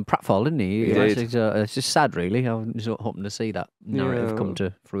card pratfall, didn't he? He did. It's just sad, really. I was hoping to see that narrative Yeah. come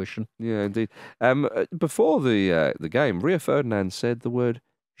to fruition. Yeah, indeed. Before the game, Rio Ferdinand said the word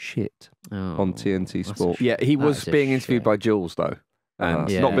shit on TNT that's a Sport. Yeah, he was That's a being interviewed shame. by Jules, though. And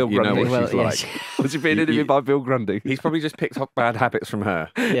Yeah. Not Bill you know Grundy. what she's Well, like. yes. Was he being interviewed by Bill Grundy? He's probably just picked up bad habits from her.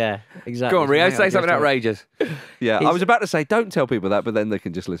 Yeah, exactly. Go on, Rio, Mate, say I'll something just- outrageous. Yeah, I He's- was about to say, don't tell people that, but then they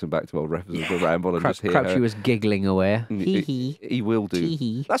can just listen back to old references of the Ramble and just hear Crouchy her. was giggling away. Hee hee. He will do. Hee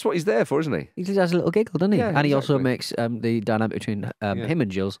hee. That's what he's there for, isn't he? He just has a little giggle, doesn't he? Yeah, And he also exactly. makes the dynamic between him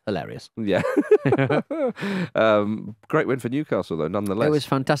and Jules hilarious. Yeah. Great win for Newcastle, though, nonetheless. It was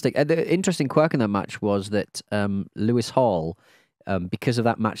fantastic. The interesting quirk in that match was that Lewis Hall, because of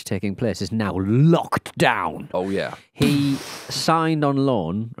that match taking place, is now locked down. Oh, yeah. He signed on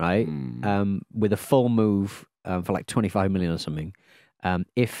loan, right, with a full move for like 25 million or something.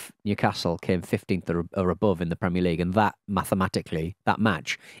 If Newcastle came 15th or above in the Premier League, and that mathematically, that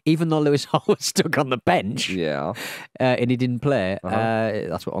match, even though Lewis Hall was stuck on the bench, and he didn't play,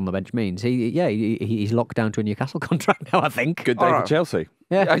 that's what on the bench means. He's locked down to a Newcastle contract now, I think. Good day for Chelsea.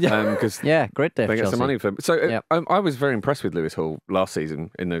 Yeah, Great great day. They get Chelsea. some money for him. So I was very impressed with Lewis Hall last season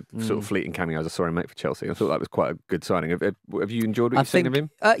in the sort of fleeting cameos I saw him make for Chelsea. I thought that was quite a good signing. Have you enjoyed what you've seen of him?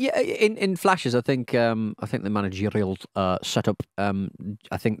 In flashes, I think the managerial setup.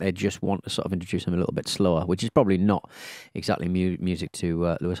 I think they just want to sort of introduce him a little bit slower, which is probably not exactly music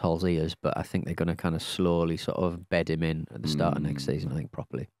to Lewis Hall's ears. But I think they're going to kind of slowly sort of bed him in at the start of next season. I think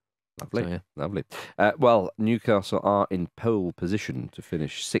properly. Lovely, lovely. Well, Newcastle are in pole position to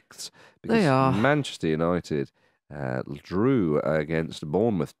finish 6th because they are. Manchester United drew against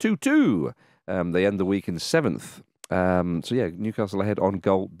Bournemouth 2-2. They end the week in 7th. Newcastle ahead on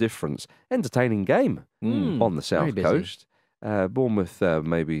goal difference. Entertaining game on the South Coast. Bournemouth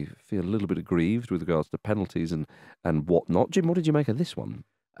maybe feel a little bit aggrieved with regards to penalties and whatnot. Jim, what did you make of this one?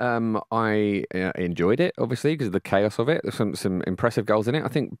 I enjoyed it, obviously, because of the chaos of it. There's some impressive goals in it. I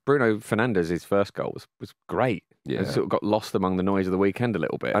think Bruno Fernandes' first goal was great. Yeah, it sort of got lost among the noise of the weekend a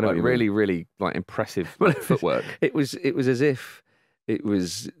little bit. Really impressive footwork. It was as if it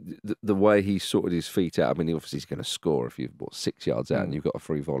was the way he sorted his feet out. I mean, obviously he's going to score if you're 6 yards out and you've got a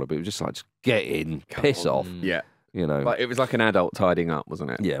free volley, but it was just like, just get in, piss off. Yeah. You know, like, it was like an adult tidying up,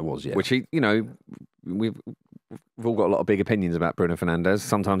 wasn't it? Yeah, it was. Yeah, which we've all got a lot of big opinions about Bruno Fernandes.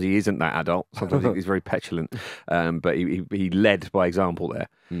 Sometimes he isn't that adult. Sometimes he's very petulant. But he led by example there.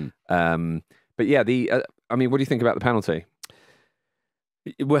 But yeah, what do you think about the penalty?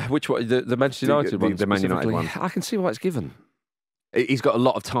 Which one? The Manchester United one? The Man United one. I can see why it's given. He's got a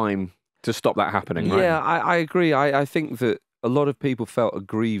lot of time to stop that happening, right? Yeah, I agree. I think that a lot of people felt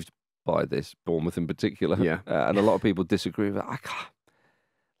aggrieved by this, Bournemouth in particular. Yeah. And a lot of people disagree with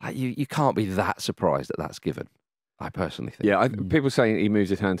it. You can't be that surprised that that's given. I personally think. Yeah, people say he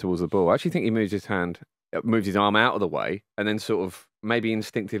moves his hand towards the ball. I actually think he moves his arm out of the way, and then sort of maybe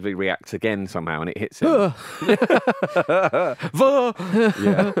instinctively reacts again somehow, and it hits him. Yeah.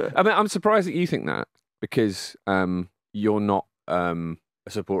 I mean, I'm surprised that you think that, because you're not a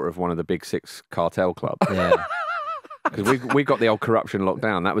supporter of one of the big 6 cartel clubs. Yeah. Because we got the old corruption locked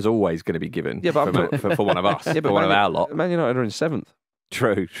down. That was always going to be given for one of us, for one of our lot. Man United are in 7th.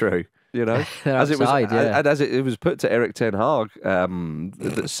 True. You know, as it was put to Erik ten Hag, that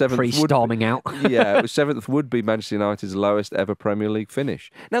 7th storming out. Yeah, 7th would be Manchester United's lowest ever Premier League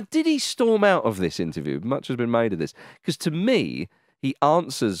finish. Now, did he storm out of this interview? Much has been made of this, because to me, he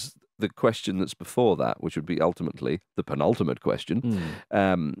answers the question that's before that, which would be ultimately the penultimate question.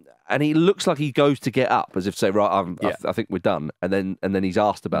 And he looks like he goes to get up, as if to say, right, I think we're done. And then he's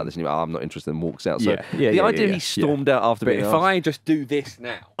asked about this, and I'm not interested, and walks out. So the idea he stormed out after being asked. If I just do this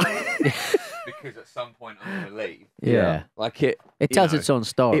now, because at some point I'm going to leave. Yeah. Like it tells its own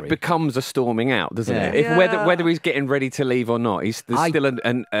story. It becomes a storming out, doesn't it? If whether he's getting ready to leave or not, there's still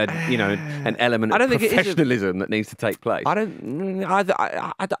an element of professionalism that needs to take place.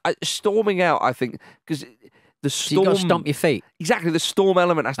 Storming out, I think, because the storm. So you got to stomp your feet. Exactly, the storm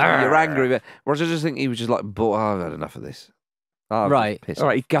element has to be you're angry. Whereas I just think he was just like, I've had enough of this. Right. All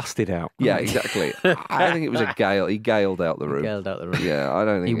right, he gusted out. Yeah, exactly. I think it was a gale. He galed out the room. Yeah, I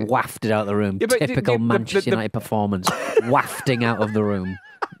don't think he wafted out the room. Typical Manchester United performance. Wafting out of the room.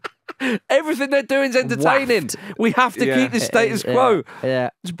 Everything they're doing is entertaining. We have to keep the status quo.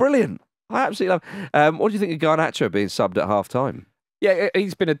 Yeah. It's brilliant. I absolutely love. What do you think of Garnacho being subbed at half time? Yeah,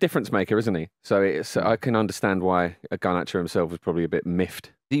 he's been a difference maker, isn't he? So I can understand why Garnacho himself was probably a bit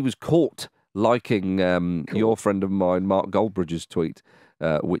miffed. He was caught liking your friend of mine, Mark Goldbridge's tweet,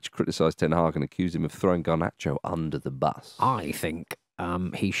 which criticised Ten Hag and accused him of throwing Garnacho under the bus. I think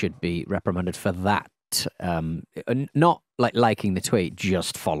he should be reprimanded for that. Not like liking the tweet,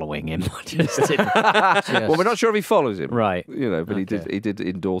 just following him. Well, we're not sure if he follows him, right? You know, but he did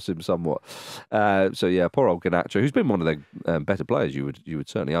endorse him somewhat. So yeah, poor old Garnacho, who's been one of the better players. You would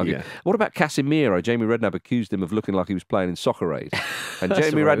certainly argue. Yeah. What about Casemiro? Jamie Redknapp accused him of looking like he was playing in Soccer Aid, and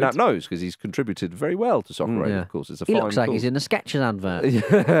Jamie Redknapp knows because he's contributed very well to Soccer Aid. Of course, it's a he fine looks like cause. He's in a Skechers advert.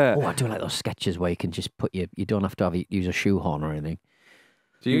 Oh, I do like those sketches where you can just put you don't have to use a shoehorn or anything.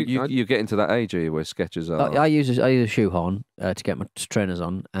 Do you get into that age, where Skechers are? I use a shoehorn to get my trainers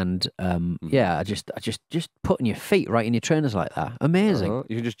on, and I just putting your feet right in your trainers like that. Amazing!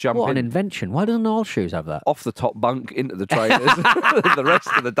 You can just jump. What an invention! Why don't all shoes have that? Off the top bunk into the trainers. The rest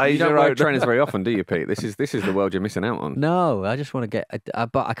of the days you don't wear trainers very often, do you, Pete? This is the world you're missing out on. No, I just want to get,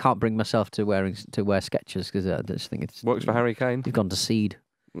 but I can't bring myself to wear Skechers because I just think it's works for Harry Kane. You've gone to seed.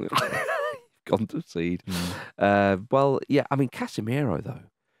 gone to seed. Well, yeah, I mean, Casemiro, though.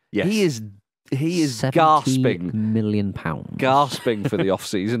 Yes. He is £70 gasping. million. Gasping for the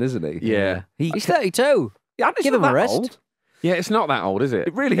off-season, isn't he? Yeah. He's 32. Yeah, and it's Give not him a that rest. old. Yeah, it's not that old, is it?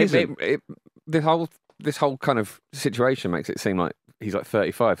 It really isn't. This whole kind of situation makes it seem like he's like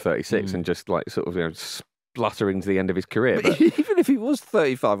 35, 36 and just like sort of spluttering to the end of his career. But even if he was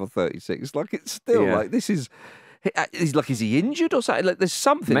 35 or 36, like it's still like this is. He's like, is he injured or something? Like, there's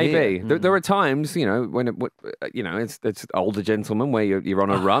something. Maybe here. there are times, when it's older gentlemen where you're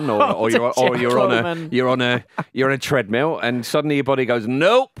on a run or you're on a treadmill and suddenly your body goes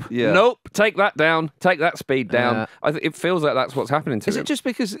nope, take that down, take that speed down. It feels like that's what's happening to him. Is it just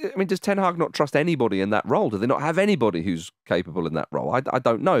because? I mean, does Ten Hag not trust anybody in that role? Do they not have anybody who's capable in that role? I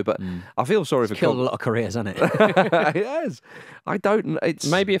don't know, but I feel sorry for killed a lot of careers, hasn't it? Yes, I don't. It's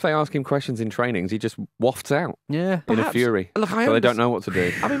maybe if they ask him questions in trainings, he just wafts out. Yeah, in a fury. Look, so they don't know what to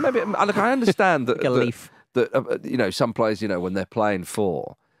do. I mean, maybe. Look, I understand that. Like a leaf. That some players, when they're playing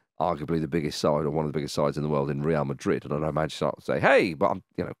for arguably the biggest side or one of the biggest sides in the world in Real Madrid, and I know Manchester United say, "Hey, but I'm,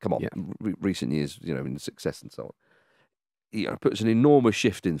 come on." Recent years, in success and so on, puts an enormous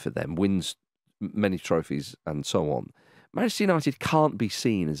shift in for them, wins many trophies and so on. Manchester United can't be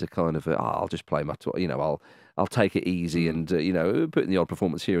seen as a kind of I'll just play my, I'll take it easy and put in the odd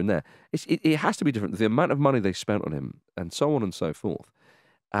performance here and there. It has to be different. The amount of money they spent on him and so on and so forth.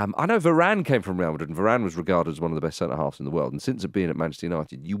 I know Varane came from Real Madrid, and Varane was regarded as one of the best centre halves in the world. And since being at Manchester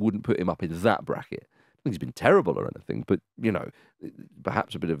United, you wouldn't put him up in that bracket. I think he's been terrible or anything, but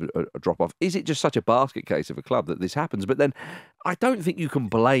perhaps a bit of a drop off. Is it just such a basket case of a club that this happens? But then I don't think you can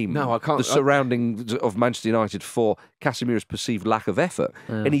blame the surroundings of Manchester United for Casemiro's perceived lack of effort.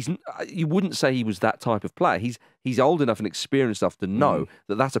 Yeah. And you wouldn't say he was that type of player. He's old enough and experienced enough to know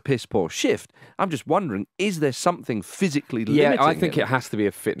that that's a piss poor shift. I'm just wondering, is there something physically limiting I think him? it has to be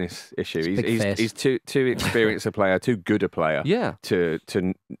a fitness issue. He's too experienced a player, too good a player. Yeah. To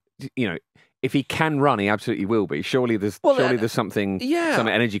if he can run, he absolutely will be. Surely there's something, some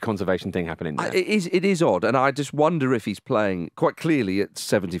energy conservation thing happening there. It is odd, and I just wonder if he's playing quite clearly at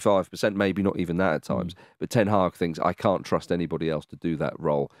 75%, maybe not even that at times. But Ten Hag thinks, I can't trust anybody else to do that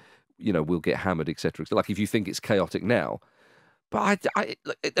role. We'll get hammered, etc. Like if you think it's chaotic now. But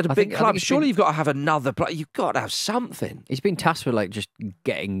at a big club, surely you've got to have another player. You've got to have something. He's been tasked with just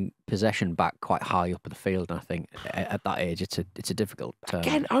getting possession back quite high up in the field, and I think at that age it's a difficult job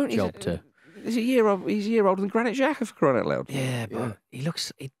to. He's a year older than Granit Xhaka, for crying out loud. Yeah, but he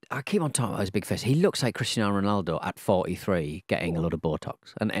looks. I keep on talking about his big face. He looks like Cristiano Ronaldo at 43, getting a lot of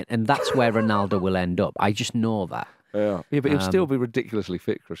Botox, and that's where Ronaldo will end up. I just know that. Yeah, but he'll still be ridiculously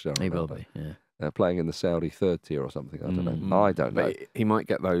fit, Cristiano Ronaldo. He will be. Yeah, playing in the Saudi third tier or something. I don't know. I don't know. But he might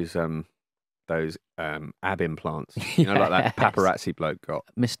get those ab implants. Like that paparazzi bloke got.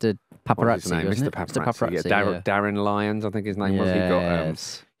 Mr. Paparazzi, Mr. Paparazzi. Darren Lyons, I think his name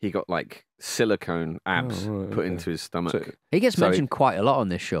was. He got like silicone abs put into his stomach. So he gets mentioned quite a lot on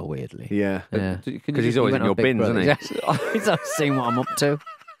this show, weirdly. Yeah. Because he's always in your bins, isn't he? He's always seeing what I'm up to.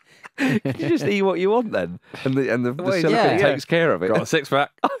 You just eat what you want then, and the silicone takes care of it. Got a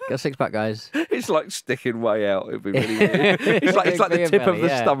six-pack. Got a six-pack, guys. It's like sticking way out. It'd be really weird. It's like the tip of the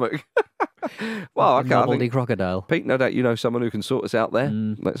stomach. Well, okay. I think, crocodile. Pete, no doubt you know someone who can sort us out there.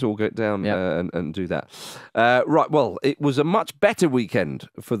 Let's all get down and do that. Right, well, it was a much better weekend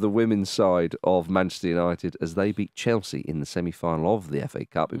for the women's side of Manchester United as they beat Chelsea in the semi-final of the FA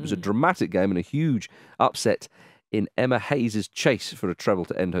Cup. It was a dramatic game and a huge upset in Emma Hayes' chase for a treble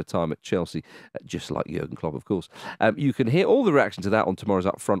to end her time at Chelsea, just like Jürgen Klopp, of course. You can hear all the reaction to that on tomorrow's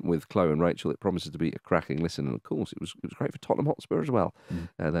Upfront with Chloe and Rachel. It promises to be a cracking listen, and of course, it was great for Tottenham Hotspur as well.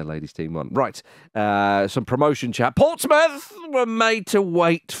 Their ladies' team won. Right, some promotion chat. Portsmouth were made to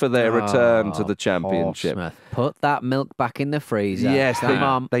wait for their return to the Championship. Portsmouth. Put that milk back in the freezer. Yes,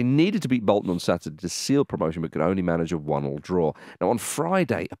 they needed to beat Bolton on Saturday to seal promotion, but could only manage a 1-1 draw. Now, on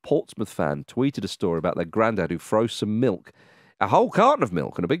Friday, a Portsmouth fan tweeted a story about their granddad who froze some milk, a whole carton of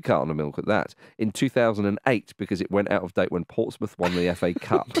milk, and a big carton of milk at that, in 2008 because it went out of date when Portsmouth won the FA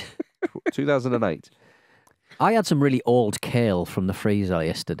Cup. 2008. I had some really old kale from the freezer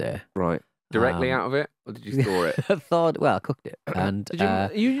yesterday. Right. Directly out of it, or did you store it? I cooked it. And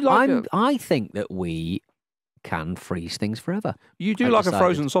I think that we can freeze things forever. You do like a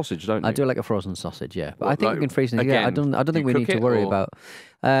frozen sausage, don't you? I do like a frozen sausage, yeah. But I think we can freeze things. I don't think we need to worry about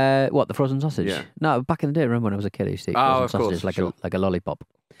the frozen sausage. Yeah. No, back in the day, remember when I was a kid, I used to eat frozen sausages like a lollipop,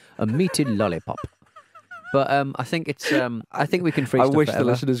 a meaty lollipop. But I think it's. I think we can freeze. I stuff wish forever. the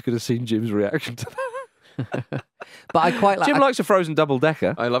listeners could have seen Jim's reaction to that. But I quite like. Jim likes a frozen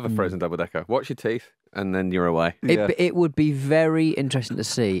double-decker. I love a frozen double-decker. Watch your teeth, and then you're away. It would be very interesting to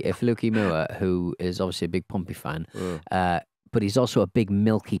see if Lukey Moore, who is obviously a big Pompey fan, but he's also a big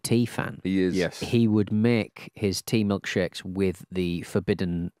Milky Tea fan. He is. Yes. He would make his tea milkshakes with the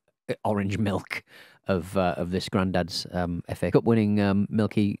forbidden orange milk of this granddad's FA Cup winning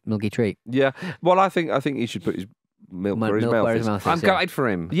milky treat. Yeah. Well, I think he should put his milk where his mouth is. I'm gutted for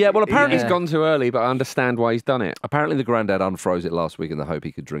him. Yeah, well, apparently he's gone too early, but I understand why he's done it. Apparently, the granddad unfroze it last week in the hope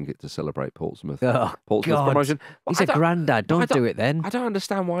he could drink it to celebrate Portsmouth. Oh, Portsmouth God. promotion. Well, He's a granddad. Don't do it then. I don't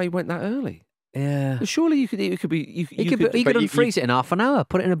understand why he went that early. Yeah. Well, surely you could. You could be. You He could unfreeze it in half an hour,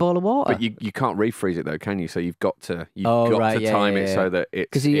 put it in a bowl of water. But you can't refreeze it though, can you? So you've got to time it so that it's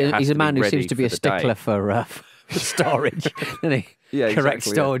because he's a man who seems to be a stickler for storage, isn't he? Yeah, correct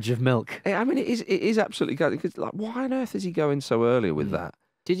exactly, storage of milk. I mean, it is absolutely good. Because like, why on earth is he going so early with that?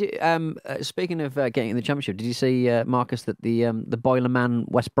 Did you? Speaking of getting in the championship, did you see Marcus that the Boilerman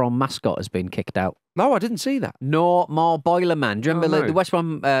West Brom mascot has been kicked out? No, I didn't see that. No more Boilerman. Do you remember no. the West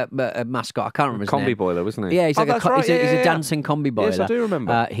Brom mascot? I can't remember his Combi name. boiler, wasn't he? Yeah, he's like that's right. he's a dancing combi boiler. Yes, I do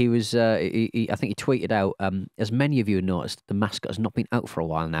remember. He was. I think he tweeted out, as many of you have noticed, the mascot has not been out for a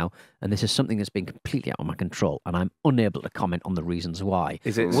while now, and this is something that's been completely out of my control, and I'm unable to comment on the reasons why.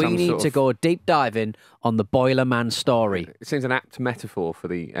 Is it we some need sort to of- go deep diving on the Boilerman story. It seems an apt metaphor for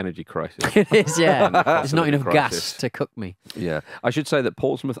the energy crisis. It is, yeah. There's not enough Crisis. gas to cook me. Yeah, I should say that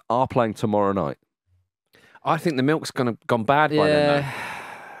Portsmouth are playing tomorrow night. I think the milk's gone bad by then, though.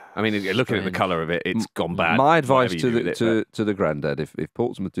 I mean, looking at the colour of it, it's gone bad. My advice whatever you do with it, to the granddad, if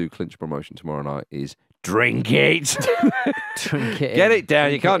Portsmouth do clinch promotion tomorrow night, is drink it. Drink it. Get in. it down.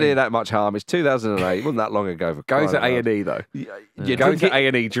 You Drink can't it do in. that much harm. It's 2008. It wasn't that long ago. For Goes at crying out A&E, though. loud. You Yeah, go drink to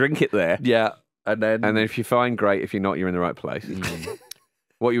it. A&E, drink it there. Yeah, and then If you're fine, great. If you're not, you're in the right place.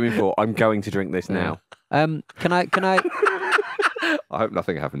 What are you in for? I'm going to drink this now. Can I, I hope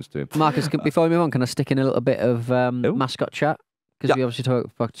nothing happens to him. Marcus, before we move on, can I stick in a little bit of mascot chat? Because we obviously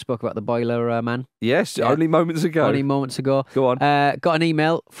spoke about the boiler man. Yes, Yeah. only moments ago. Only moments ago. Go on. Got an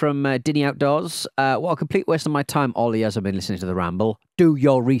email from Dinny Outdoors. What a complete waste of my time all the years I've been listening to The Ramble. Do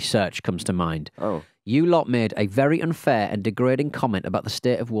your research comes to mind. Oh. You lot made a very unfair and degrading comment about the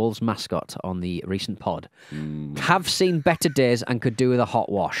state of Wolves mascot on the recent pod. Have seen better days and could do with a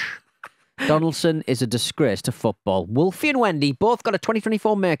hot wash. Donaldson is a disgrace to football. Wolfie and Wendy both got a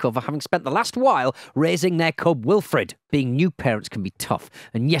 2024 makeover, having spent the last while raising their cub Wilfred. Being new parents can be tough,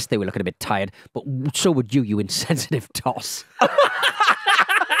 and yes, they were looking a bit tired, but so would you insensitive toss.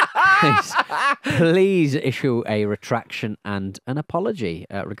 Please issue a retraction and an apology.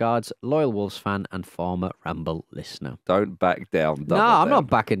 Regards, loyal Wolves fan and former Ramble listener. Don't back down. No, I'm not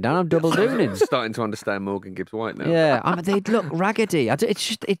backing down. I'm double doing it. Starting to understand Morgan Gibbs White now. Yeah, I mean, they look raggedy.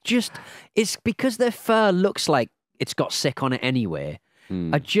 It's because their fur looks like it's got sick on it anyway.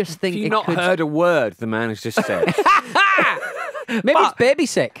 I just think Have you it not could... heard a word the man has just said? Maybe it's baby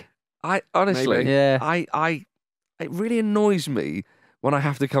sick. I honestly, Maybe. Yeah. It really annoys me when I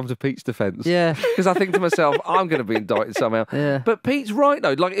have to come to Pete's defence. Yeah. Because I think to myself, I'm going to be indicted somehow. Yeah. But Pete's right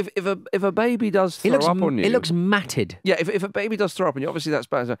though. Like if a baby does throw up on you, It looks matted. yeah. If a baby does throw up on you, obviously that's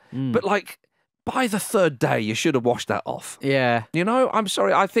bad. But like by the third day, you should have washed that off. Yeah. You know, I'm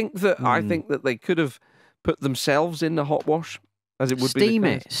sorry. I think that they could have put themselves in the hot wash, as it would Steam be.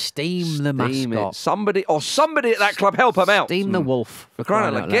 it. Steam the Steam mascot. it. Somebody at that club help him out. Steam the wolf. For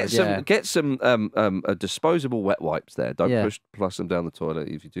Crying crying out out loud. loud, Get some disposable wet wipes there. Don't Yeah. plus them down the toilet.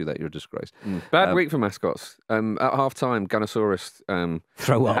 If you do that, you're a disgrace. Bad week for mascots. At half time, Gunnosaurus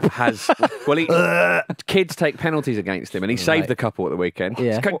Throw up. has. Kids take penalties against him, and he saved the couple at the weekend.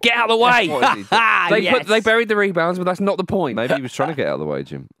 Yeah. Just go, get out of the way! What is he They buried the rebounds, but that's not the point. Maybe he was trying to get out of the way,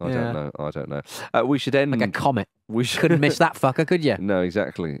 Jim. I don't know. We should end Like a comet. We should, Couldn't miss that fucker, could you? No,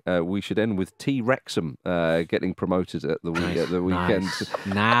 exactly. We should end with T Wrexham getting promoted at the weekend.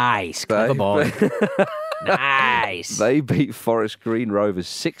 Nice. Clever boy. Nice. They beat Forest Green Rovers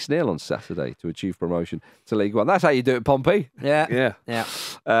 6-0 on Saturday to achieve promotion to League One. That's how you do it, Pompey. Yeah. Yeah. Yeah.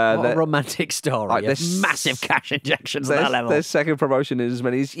 What a Their- romantic story. Right, Yeah, there's- massive cash injections at that level. Their second promotion is as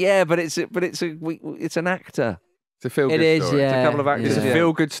many as it's an actor. It's a feel-good It is, story. yeah. It's a couple of actors. It's a Yeah.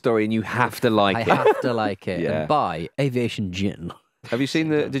 feel-good story, and you have to like I it. have to like it. Yeah. And buy Aviation Gin. Have you seen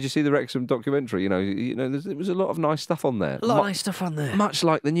Did you see the Wrexham documentary? There was a lot of nice stuff on there. A lot of nice stuff on there. Much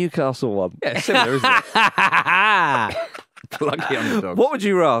like the Newcastle one. Yeah, similar, isn't it? Lucky underdog. What would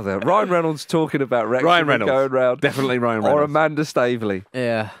you rather? Ryan Reynolds talking about Wrexham Ryan and Reynolds. going round, Definitely Ryan or Reynolds. Amanda Staveley?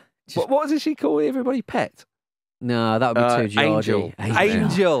 Yeah. What does she call everybody? Pet? No, that would be too Georgie. Angel.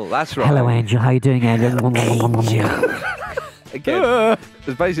 Angel. That's right. Angel. How you doing, Angel? again,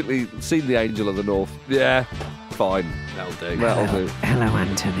 has basically seen the angel of the north. Yeah, fine. That'll do. Hello,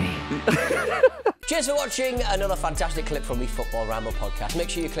 Anthony. Cheers for watching another fantastic clip from the Football Ramble podcast. Make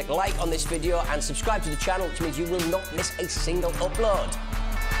sure you click like on this video and subscribe to the channel, which means you will not miss a single upload.